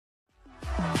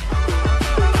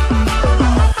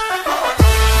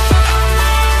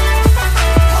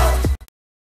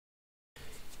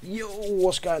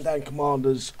What's going down,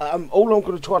 commanders? All I'm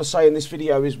going to try to say in this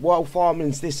video is, while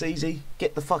farming's this easy,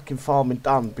 get the fucking farming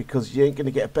done, because you ain't going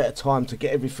to get a better time to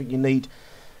get everything you need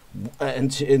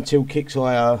until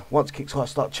Kixeye, once Kixeye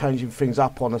start changing things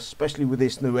up on us, especially with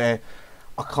this new air.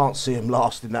 I can't see him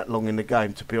lasting that long in the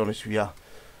game, to be honest with you.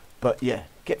 But yeah,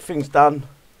 get things done.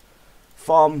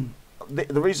 Farm.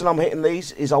 The reason I'm hitting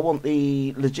these is I want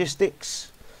the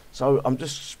logistics, so I'm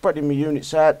just spreading my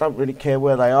units out. Don't really care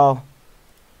where they are.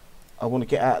 I want to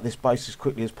get out of this base as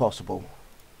quickly as possible.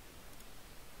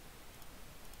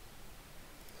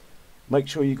 Make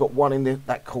sure you got one in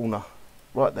that corner,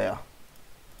 right there.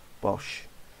 Bosh.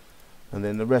 And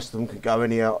then the rest of them can go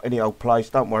any old place.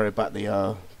 Don't worry about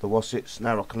the wassits.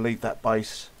 Now I can leave that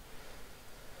base.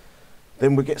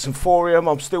 Then we get some thorium.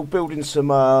 I'm still building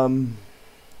some. I'm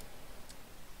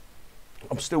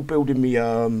still building me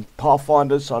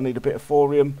pathfinders, so I need a bit of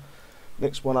thorium.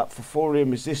 Next one up for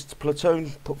thorium is this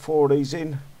platoon. Put 4 of these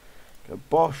in. Go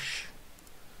bosh,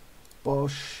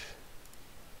 bosh,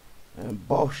 and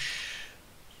bosh.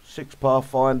 6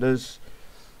 pathfinders.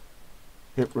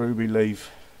 Hit Ruby,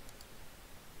 leave.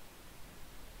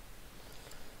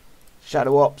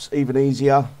 Shadow ops, even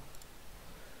easier.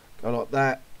 Go like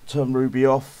that. Turn Ruby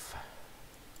off.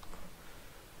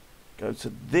 Go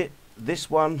to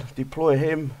this one. Deploy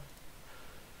him.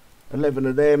 11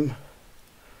 of them.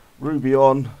 Ruby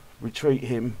on, retreat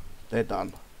him, they're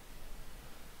done.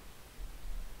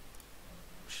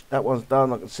 That one's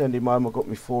done. I can send him home. I've got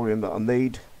my thorium that I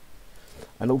need.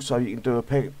 And also you can do a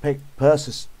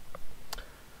Persis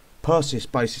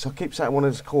basis. I keep saying I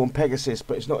wanted to call them Pegasus,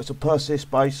 but it's not. It's a Persis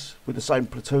base with the same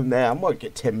platoon there. I might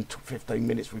get 10 to 15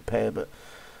 minutes repair, but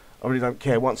I really don't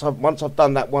care. Once I've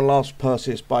done that one last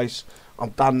Persis base, I'm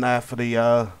done now for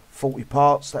the 40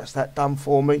 parts. That's that done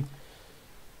for me.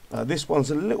 This one's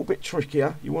a little bit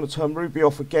trickier. You want to turn Ruby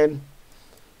off again.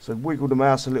 So wiggle the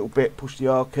mouse a little bit, push the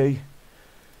R key.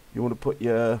 You want to put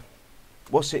your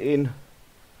what's it in.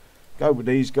 Go with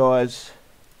these guys.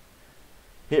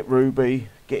 Hit Ruby,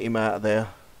 get him out of there.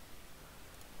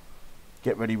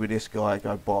 Get ready with this guy,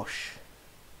 go bosh.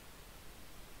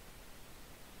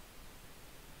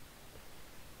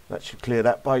 That should clear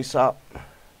that base up.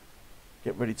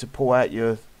 Get ready to pull out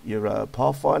your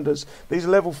pathfinders. These are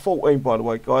level 14, by the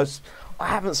way, guys. I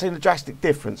haven't seen a drastic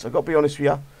difference. I've got to be honest with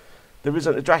you. There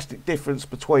isn't a drastic difference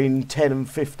between 10 and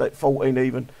 15, 14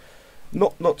 even.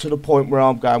 Not to the point where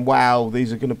I'm going, wow,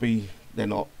 these are going to be. They're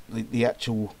not. The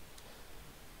actual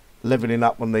leveling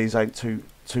up on these ain't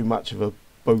too much of a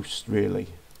boost, really.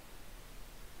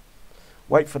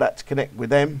 Wait for that to connect with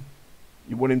them.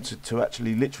 You want him to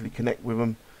actually literally connect with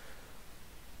them.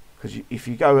 Because if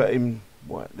you go at him.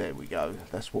 Right, there we go.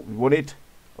 That's what we wanted.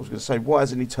 I was going to say, why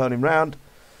isn't he turning round?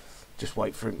 Just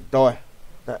wait for him to die.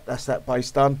 That's that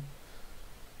base done.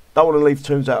 Don't want to leave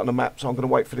tombs out on the map, so I'm going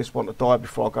to wait for this one to die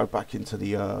before I go back into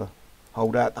the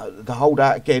holdout. The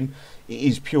holdout, again, it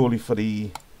is purely for the...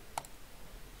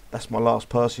 That's my last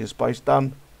Perseus base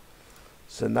done.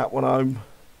 Send that one home.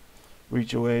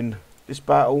 Rejoin this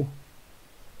battle.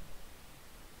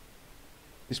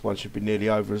 This one should be nearly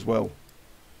over as well.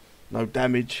 No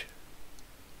damage.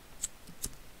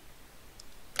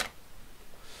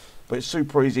 But it's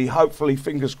super easy. Hopefully,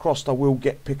 fingers crossed, I will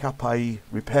pick up a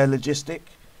repair logistic.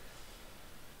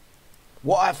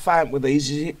 What I've found with these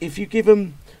is if you give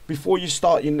them, before you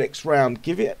start your next round,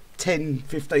 give it 10,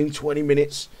 15, 20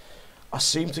 minutes. I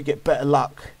seem to get better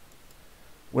luck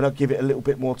when I give it a little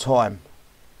bit more time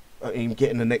in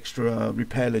getting an extra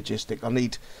repair logistic.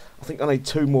 I think I need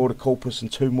 2 more of the Corpus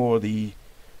and 2 more of the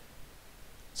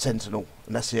Sentinel.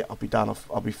 And that's it. I'll be done.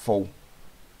 I'll be full.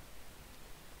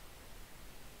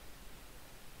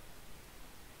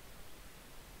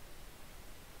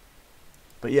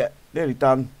 But yeah, nearly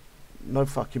done. No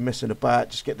fucking messing about.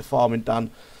 Just get the farming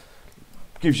done.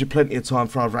 Gives you plenty of time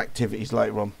for other activities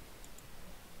later on.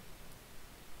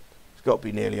 It's got to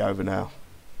be nearly over now.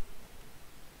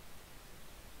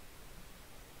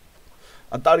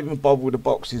 I don't even bother with the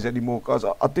boxes anymore, guys.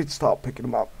 I did start picking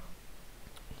them up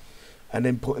and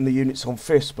then putting the units on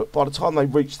fists. But by the time they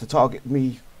reach the target,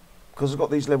 because I've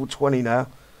got these level 20 now,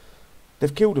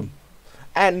 they've killed them.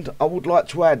 And I would like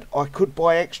to add, I could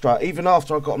buy extra. Even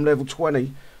after I got them level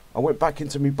 20, I went back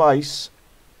into my base.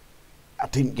 I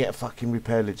didn't get a fucking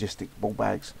repair logistic ball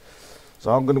bags.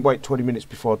 So I'm going to wait 20 minutes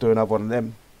before I do another one of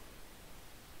them.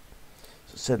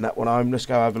 So send that one home. Let's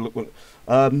go have a look.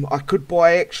 I could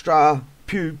buy extra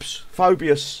pubes,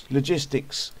 Phobius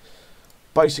logistics.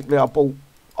 Basically, I've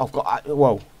got,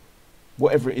 well,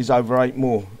 whatever it is, over 8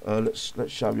 more. Let's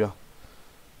show you.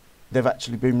 They've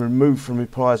actually been removed from my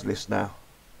prize list now.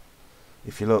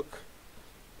 If you look,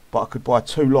 but I could buy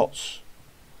 2 lots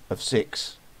of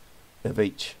 6 of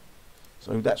each.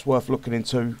 So that's worth looking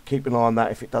into. Keep an eye on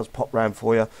that if it does pop round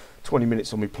for you. 20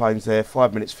 minutes on my planes there,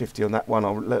 5 minutes 50 on that one.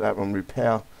 I'll let that one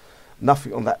repair.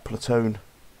 Nothing on that platoon.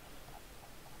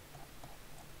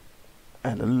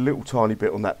 And a little tiny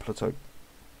bit on that platoon.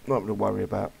 Nothing to worry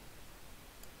about.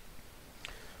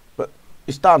 But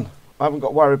it's done. I haven't got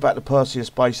to worry about the Perseus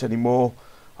base anymore.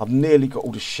 I've nearly got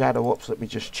all the shadow ops. Let me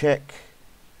just check.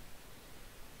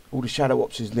 All the shadow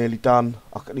ops is nearly done.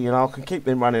 I can keep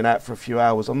them running out for a few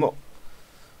hours. I'm not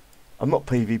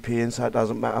PvPing, so it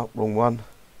doesn't matter. Wrong one.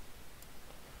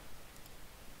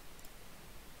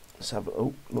 Let's have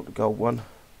oh, not the gold one.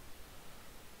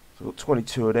 So I've got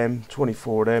 22 of them,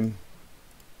 24 of them,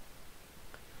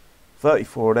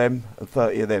 34 of them, and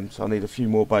 30 of them. So I need a few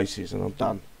more bases, and I'm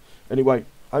done. Anyway,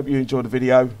 hope you enjoyed the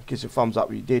video. Give us a thumbs up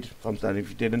if you did, thumbs down if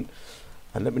you didn't,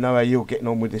 and let me know how you're getting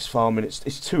on with this farming.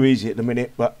 It's too easy at the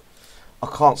minute, but I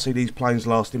can't see these planes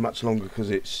lasting much longer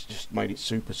because it's just made it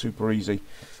super easy.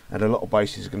 And a lot of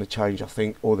bases are going to change, I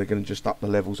think, or they're going to just up the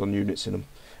levels on units in them.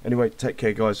 Anyway, take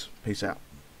care, guys. Peace out.